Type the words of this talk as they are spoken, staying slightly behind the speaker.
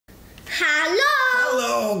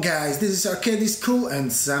Hello guys, this is ArcadiusKul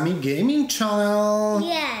and Sammie gaming channel.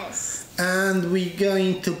 Yes. And we're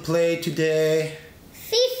going to play today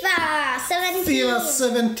FIFA 17. FIFA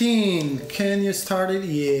 17. Can you start it?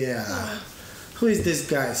 Yeah. Who is this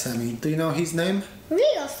guy, Sammie? Do you know his name?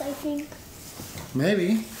 Rios, I think.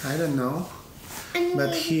 Maybe, I don't know.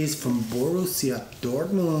 But he's from Borussia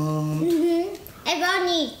Dortmund.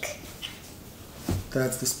 Evonik.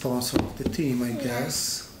 That's the sponsor of the team, I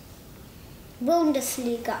guess.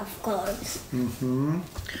 Bundesliga, of course.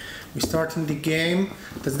 We're starting the game.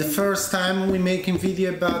 That's the first time we're making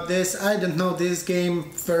video about this. I don't know this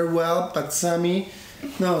game very well, but Sammie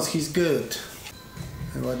knows he's good.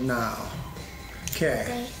 And what now?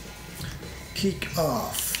 Okay. Kick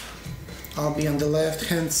off. I'll be on the left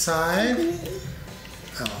hand side.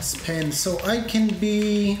 I'll spin so I can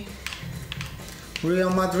be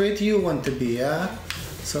Real Madrid. You want to be, yeah?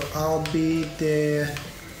 So I'll be the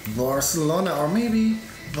Barcelona or maybe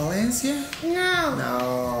Valencia? No.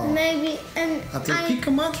 No. Maybe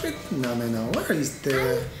Atletico Madrid? No. Where is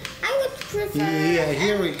the... I would prefer... Yeah,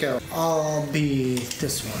 here we go. I'll be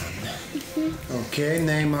this one. Okay,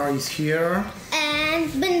 Neymar is here. And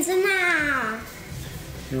Benzema.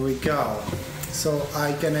 Here we go. So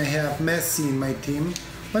I'm gonna have Messi in my team.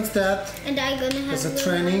 What's that? And I'm gonna have... There's a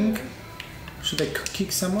training. Should I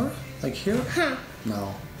kick somewhere? Like here?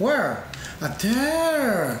 No. Where?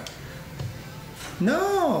 There!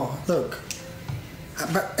 No! Look.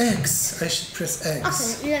 But X. I should press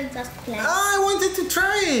X. Okay, let's just play. I wanted to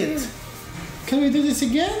try it! Can we do this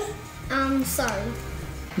again? Sorry.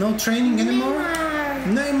 No training anymore?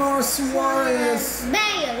 Neymar Suarez!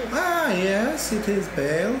 Bale! Ah, yes, it is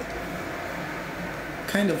Bale.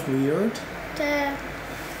 Kind of weird. Where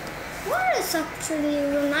is actually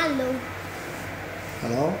Ronaldo?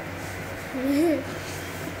 Hello?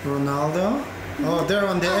 Ronaldo? Oh, they're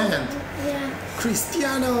on the end. Yeah.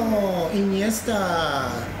 Cristiano Iniesta.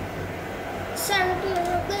 Sergio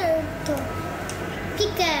Roberto.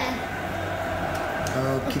 Pique.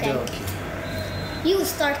 Okie dokie. You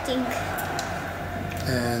starting.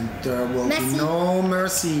 And there will Messi. be no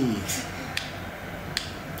mercy.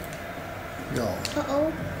 Go.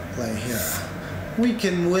 Uh-oh. Play here. We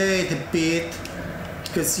can wait a bit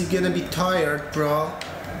because you're gonna be tired, bro.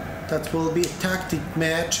 That will be a tactic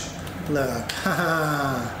match. Look,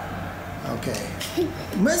 haha. Okay.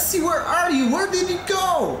 Messi, where are you? Where did you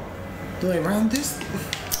go? Do I run this?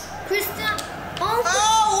 Christian. Oh,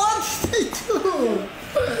 what did I do?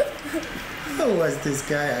 Who was this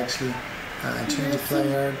guy actually? Change the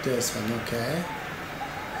player. This one, okay.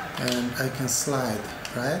 And I can slide,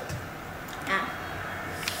 right?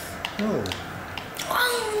 Oh.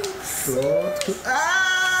 Good.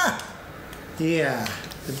 Ah! Yeah.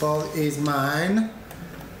 The ball is mine.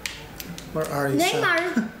 Where are you?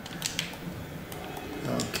 Neymar.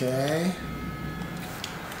 Okay.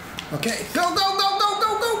 Okay. Go.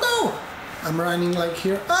 I'm running like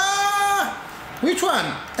here. Ah! Which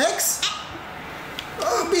one? X?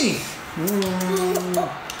 Oh, B.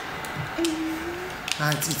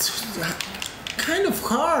 It's kind of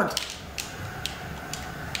hard.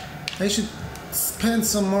 I should spend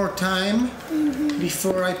some more time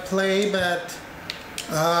before I play, but...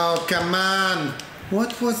 Oh, come on!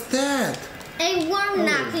 What was that? A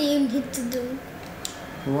warm-up you need to do.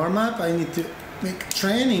 Warm-up? I need to make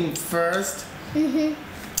training first.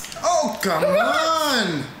 Oh, come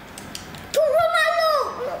on! To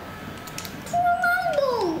Ronaldo!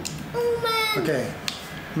 Oh, man! Okay.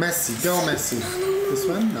 Messi. Go, Messi. This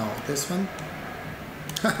one? No. This one?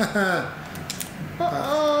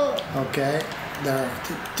 Uh-oh. Okay. There.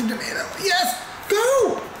 To the middle. Yes!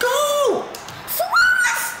 Go!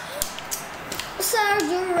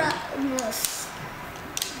 Sergio Ramos.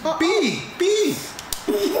 B!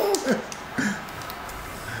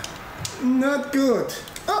 Not good.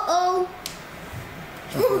 Uh-oh.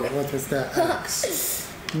 Okay, what was that?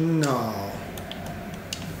 X. No.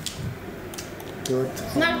 Good.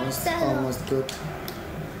 Almost good.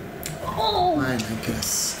 Oh. Mine, I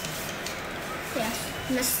guess. Yeah.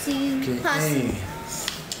 Messi. Okay, Passing.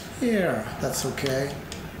 A. Here. That's okay.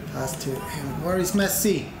 Pass to him. Where is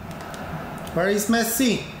Messi?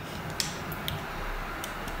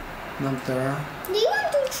 Not there. Do you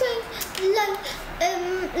want to train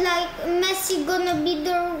like Messi gonna be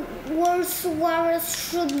there where Suarez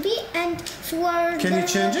should be and Suarez? Can you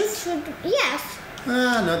change it? Yes.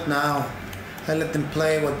 Not now. I let them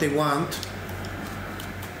play what they want.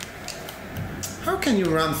 How can you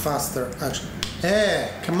run faster? Actually, hey,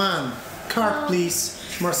 come on, card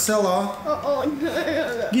please, Marcelo.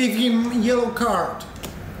 Give him yellow card.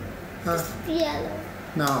 Yellow.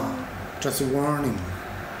 No, just a warning.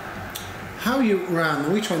 How you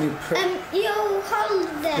run? Which one you press? You hold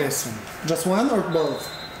that. This one. Just one or both?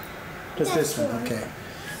 Just this one. one. Okay.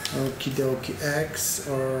 Okie dokie. X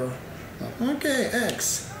or okay,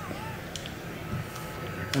 X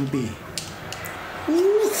and B.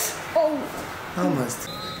 Oh. Almost.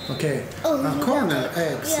 Okay. Oh, Corner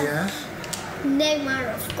X, yeah.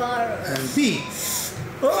 Neymar, of course. And B.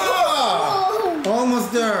 Oh!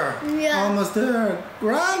 Almost there. Yeah. Almost there.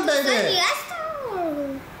 Run, baby.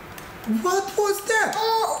 What was that?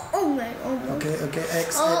 Oh my. Okay, okay.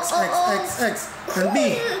 X, Oh, X, oh, X, oh. X, X. And B.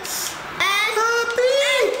 And B.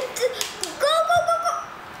 go.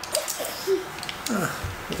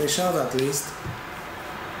 But I shot at least.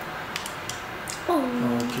 Oh.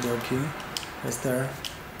 Okie dokie. Right there.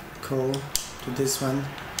 Cool. To this one.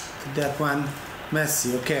 To that one.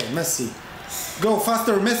 Messi. Okay, Messi. Go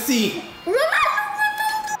faster, Messi. Ronaldo.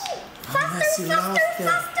 Messi lost it.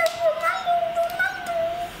 Faster,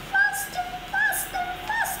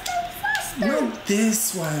 Ronaldo. Not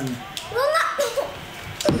this one.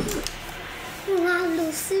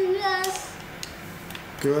 Ronaldo, serious.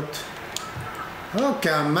 Good. Oh,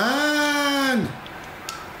 come on.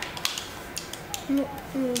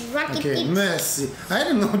 Okay, Messi. I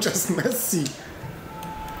don't know, just Messi.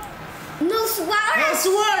 No, Suarez. Oh,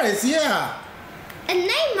 Suarez, yeah. And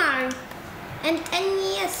Neymar. And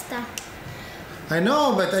Iniesta. I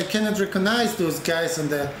know, but I cannot recognize those guys on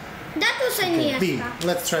the... That was Okay, B. Iniesta.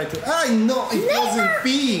 Let's try to... I know, it Neymar. wasn't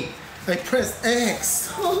B. I pressed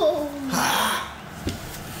X. Oh.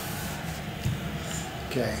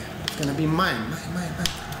 Okay, it's gonna be mine. Mine.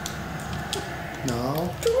 No.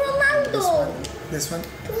 To Ronaldo. This one.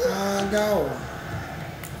 Go.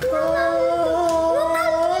 Ronaldo.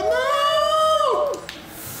 No!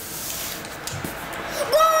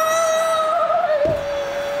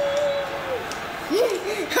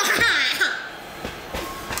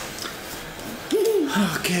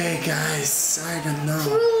 Okay, guys, I don't know.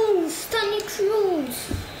 Cruise, Tony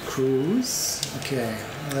Cruise. Cruise? Okay,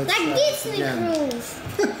 let's Like try Disney again. Cruise.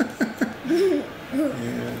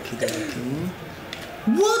 Yeah, okie dokie.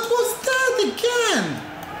 What was that again?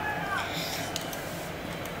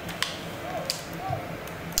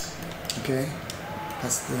 Okay,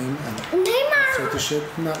 that's the name. Neymar. Photoshop.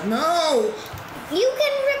 No! You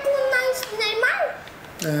can recognize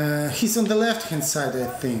Neymar? He's on the left hand side, I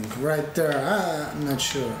think. Right there. I'm not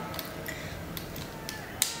sure.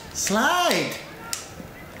 Slide!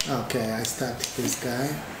 Okay, I stopped this guy.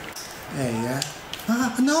 Hey, yeah.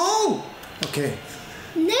 No! Okay.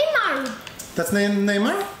 Neymar. That's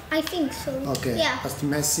Neymar? I think so. Okay. Yeah. Past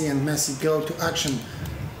Messi and Messi go to action.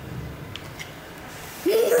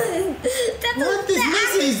 That What was is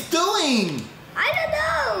Messi is doing? I don't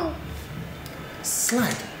know.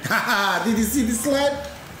 Slide. Haha, did you see the slide?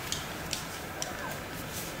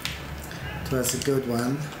 It was a good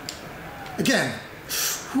one. Again.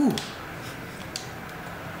 Whew.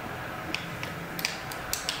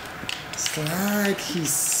 Slide,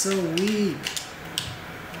 he's so weak.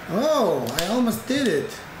 Oh, I almost did it.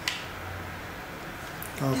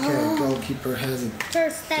 Okay, goalkeeper has it.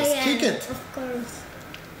 First Just kick it. Of course.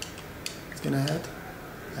 It's gonna hit.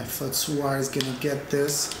 I thought Suarez gonna get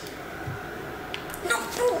this. No.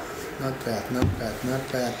 Not bad, not bad,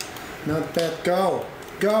 not bad. Not bad. Go!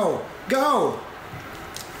 Go! Go!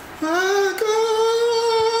 Go!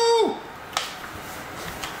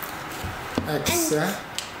 X, yeah?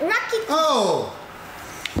 Rocket. Oh!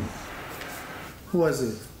 Who was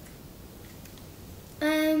it?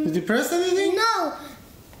 Did you press anything? No.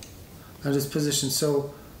 At this position,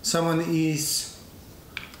 so someone is...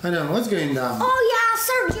 I don't know, what's going down? Oh yeah,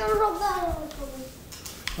 Sergio Roberto.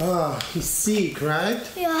 Oh, he's sick, right?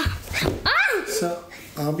 Yeah. Ah! So,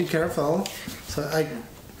 I'll be careful. So I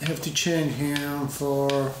have to change him for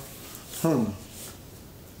whom?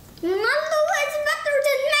 Ronaldo is better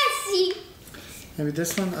than Messi. Maybe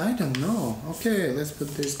this one? I don't know. Okay, let's put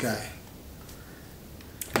this guy.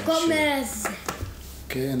 Yeah, Gomez. sure.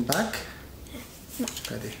 Okay, and back?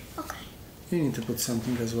 Ready. Okay. You need to put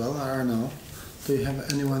something as well, I don't know. Do you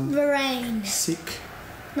have anyone Varane. sick?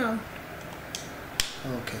 No.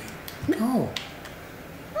 Okay. Oh.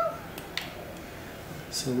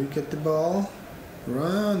 So we get the ball.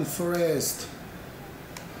 Run, Forest.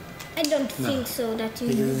 I don't No. think so that you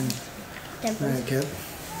He know. didn't make it.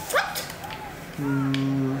 What?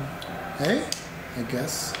 Hey, I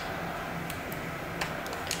guess.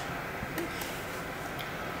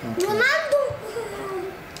 Okay. Ronaldo.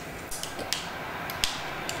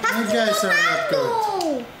 You guys are not good.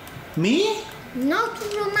 Ronaldo. Me? Not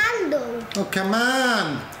Ronaldo. Oh, come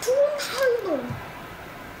on. To Ronaldo.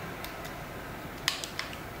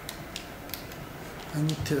 I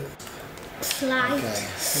need to... slide. Okay,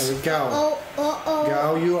 here we go. Oh.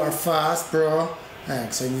 Go, you are fast, bro.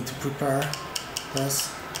 X, I need to prepare. This,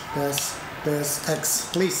 X.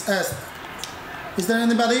 Please, S. Is there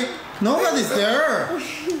anybody? Nobody's there.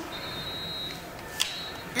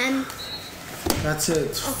 And that's it.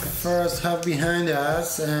 Okay. First half behind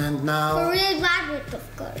us, and now. for Real Madrid,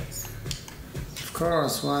 of course. Of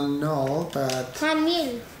course, 1-0, but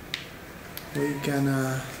Camille. we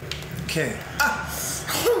gonna. Okay.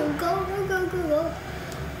 Go.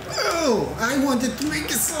 Oh, I wanted to make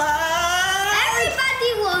a slide.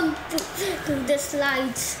 Everybody wants to do the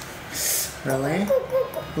slides. Really? Go.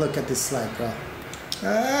 Look at this slide, bro.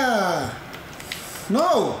 Ah!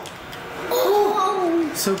 No!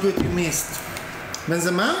 Oh, So good you missed.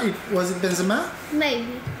 Benzema? Was it Benzema?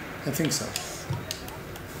 maybe. I think so.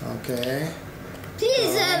 Okay.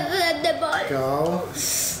 Please have the ball. Go.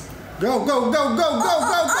 Go.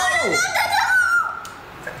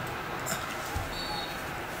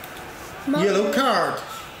 No. Yellow card.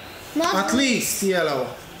 Mom. At least yellow.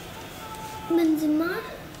 Benzema?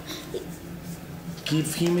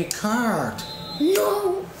 Give him a card.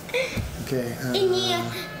 No. Okay.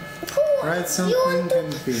 Who? Write something You want to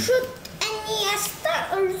and be. shoot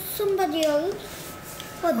Iniesta or somebody else?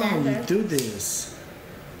 How Whatever. you do this?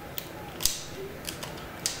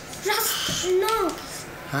 Just no.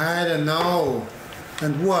 I don't know.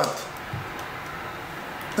 And what?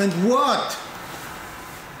 And what?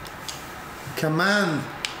 Come on.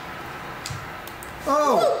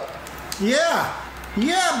 Oh. Yeah.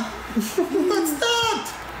 What's that?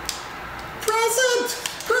 Present.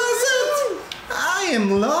 I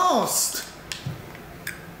am lost.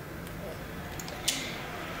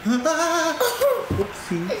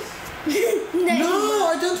 Whoopsie. No,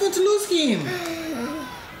 I don't want to lose him.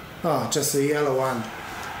 Oh, just a yellow one.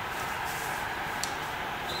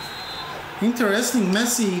 Interesting,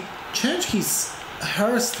 Messi changed his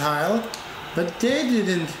hairstyle, but they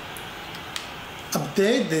didn't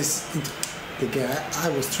update this. The guy I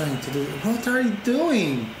was trying to do. What are you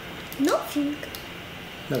doing? Nothing.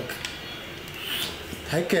 Look.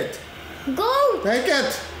 Take it. Go. Take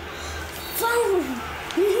it. Foul.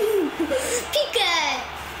 Kick it.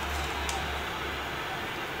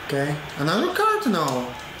 Okay. Another card? No.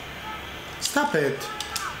 Stop it.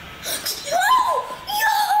 Yo.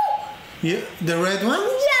 Yeah, the red one?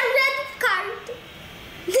 Yeah, red card.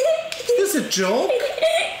 Is this a joke?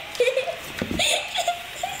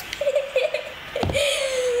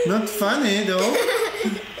 Not funny though.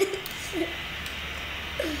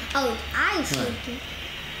 Oh, I shoot.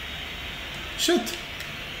 Shoot.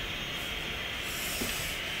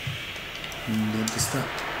 Need to stop.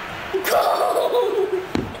 Go.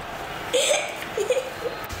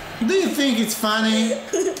 Do you think it's funny?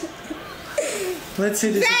 Let's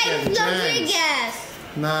see this again. James James. Rodriguez.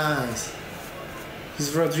 Nice.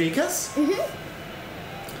 Is Rodriguez?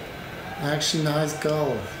 Actually, nice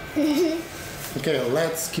goal. Okay,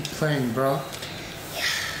 let's keep playing, bro.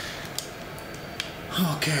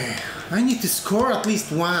 Okay, I need to score at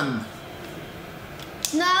least one.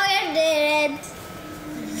 No, you didn't.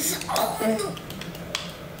 Oh, no.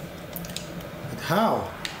 But how?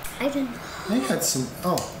 I don't know. I had some.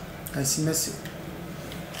 Oh, I see Messi.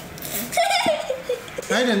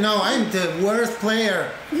 I don't know. I'm the worst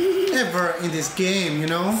player ever in this game, you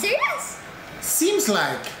know? Serious? Seems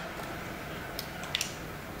like.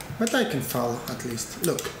 But I can follow at least.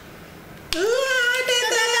 Look.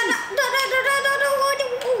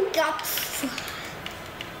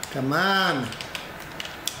 Come on.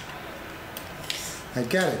 I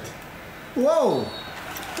got it. Whoa.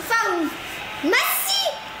 Found Messi.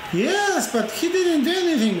 Yes, but he didn't do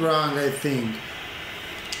anything wrong, I think.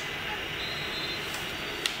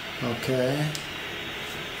 Okay.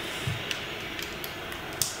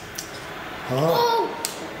 Oh. Oh,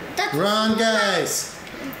 that's Run, guys.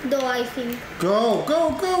 though I think. Go.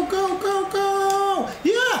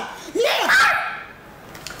 Yeah.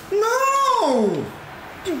 No.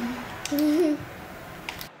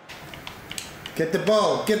 Get the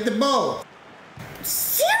ball.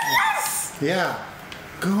 Serious? Yeah.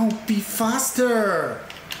 Go, be faster.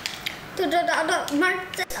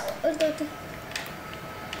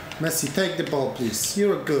 Messi, take the ball, please.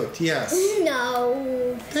 You're good. Yes.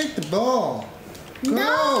 No. Take the ball. Go.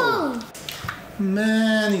 No.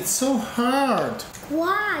 Man, it's so hard.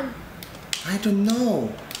 Why? I don't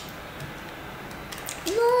know.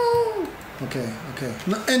 No. Okay.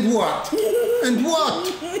 No, and what? And what?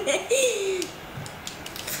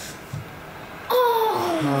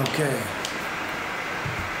 Oh. Okay.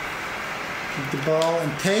 Keep the ball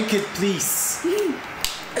and take it, please.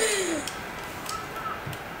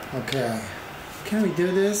 Okay. Can we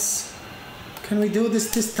do this? Can we do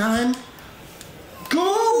this time?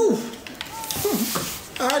 Go!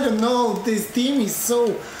 I don't know, this team is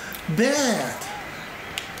so bad.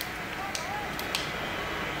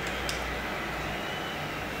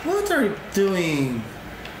 What are you doing?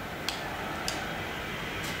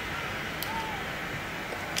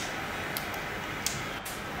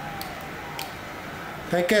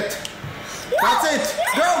 Take it. No! That's it.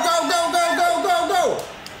 Go, go, go, go, go, go, go.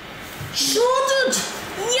 Shoot it.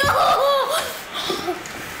 No!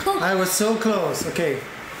 I was so close. Okay.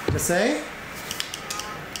 Say.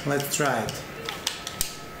 Let's try it.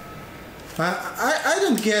 I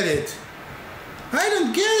don't get it. I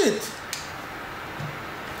don't get it.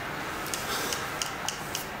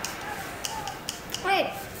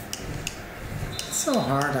 Wait. It's so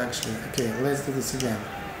hard actually. Okay, let's do this again.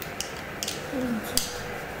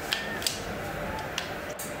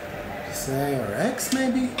 Say or X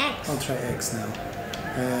maybe? X. I'll try X now.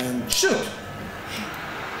 And shoot!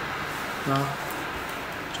 No.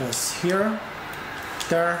 Just here.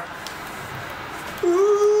 There.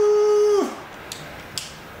 Ooh!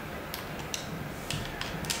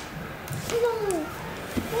 No.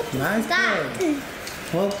 What Nice is that? play.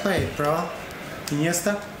 Well played, bro.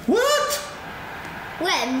 Iniesta. What?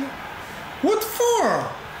 When? What for?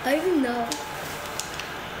 I don't know.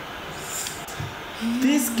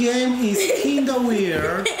 This game is kinda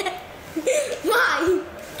weird. Why?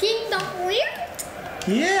 Kingdom weird?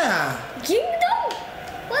 Yeah. Kingdom?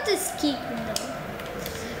 What is kingdom?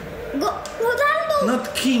 Ronaldo!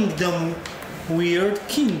 Not kingdom weird,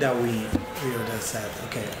 kinda weird. Weird, I said.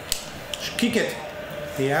 Okay. Kick it.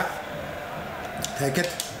 Yeah. Take it.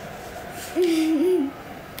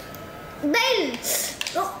 Bale!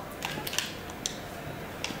 Oh.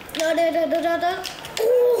 Da.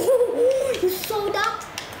 Oh, you saw that?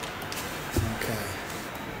 Okay.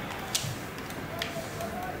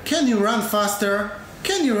 Can you run faster?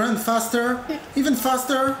 Can you run faster? Even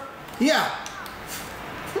faster? Yeah.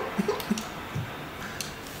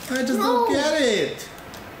 I just don't get it.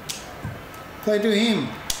 Play to him.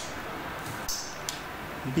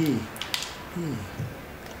 B.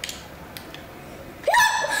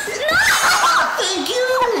 Thank you!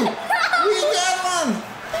 We got one!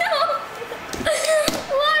 No!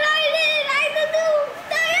 What I did, I don't do.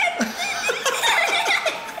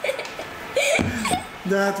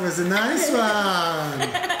 That was a nice one!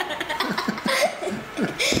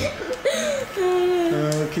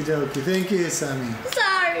 Okie dokie. Thank you, Sammie.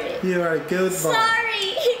 Sorry. You are a good boy.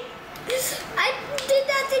 Sorry. I did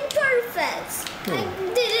that in purpose. Oh. I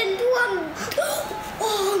didn't want.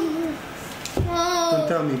 Oh. Don't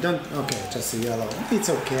tell me, don't. Okay, just a yellow. It's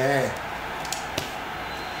okay.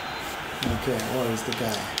 Okay, where is the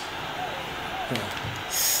guy? Here.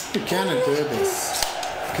 You cannot do this.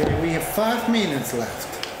 Okay, we have 5 minutes left.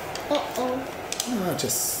 Uh-oh. I'll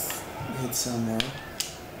just hit somewhere.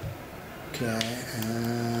 Okay,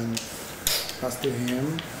 and pass to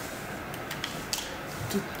him.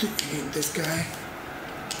 To hit this guy.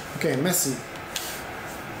 Okay, Messi.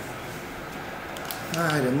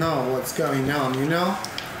 I don't know what's going on, you know?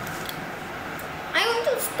 I want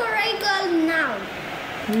to score a goal now.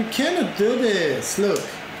 You cannot do this. Look,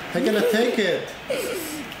 I'm gonna take it.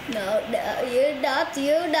 No, you're not. Is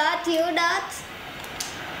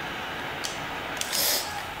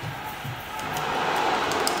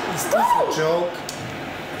this a joke?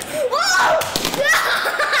 Oh!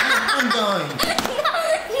 I'm going.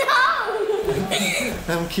 No!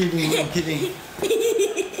 I'm kidding.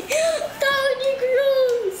 Tony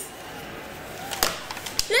Cruz!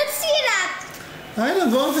 Let's see that! I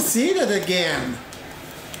don't want to see that again.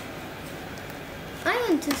 I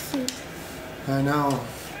want to see it. I know.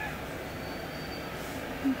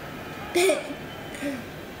 You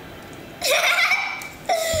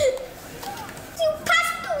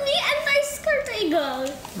passed to me and I scored a goal.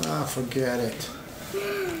 Ah, forget it.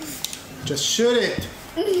 Just shoot it.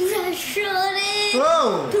 Shoot it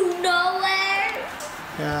Whoa! to nowhere.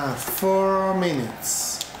 Yeah, 4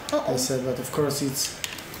 minutes. Uh-oh. I said, but of course it's.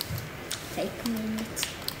 Take a minute.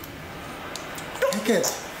 Take it.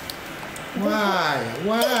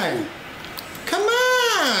 Why? Come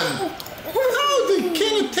on! How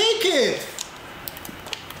can you take it?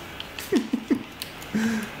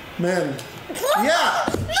 Man. Yeah!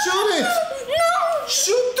 Shoot it! No!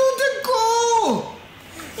 Shoot to the goal!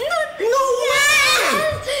 No way!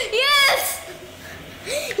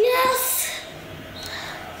 Yes!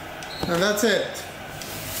 And that's it.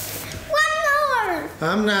 One more!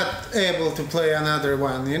 I'm not able to play another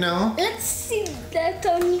one, you know? Let's see that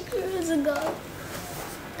Tony Cruz goal.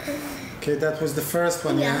 Okay, that was the first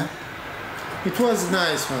one, Yeah. yeah? It was a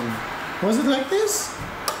nice one. Was it like this?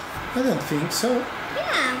 I don't think so.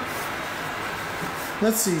 Yeah.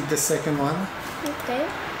 Let's see the second one. Okay.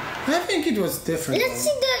 I think it was different. Let's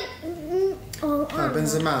see the...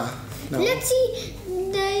 Benzema. No. Let's see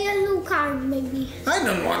the yellow card, maybe. I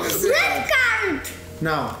don't want to see Red card!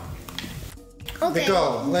 No. Okay. The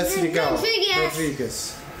goal. Let's see the goal.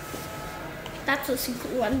 Rodriguez. That's a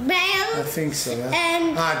secret one. Bale. I think so, yeah.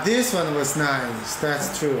 And this one was nice.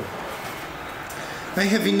 That's true. I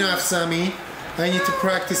have enough, Sammie. I need to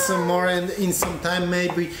practice some more, and in some time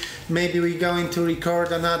maybe we're going to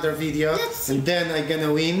record another video, and then I'm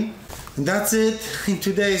gonna win. And that's it in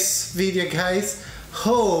today's video, guys.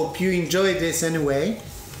 Hope you enjoyed this anyway.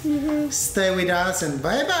 Stay with us and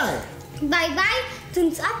bye bye. Bye bye,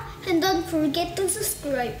 thumbs up, and don't forget to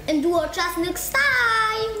subscribe and watch us next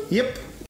time. Yep.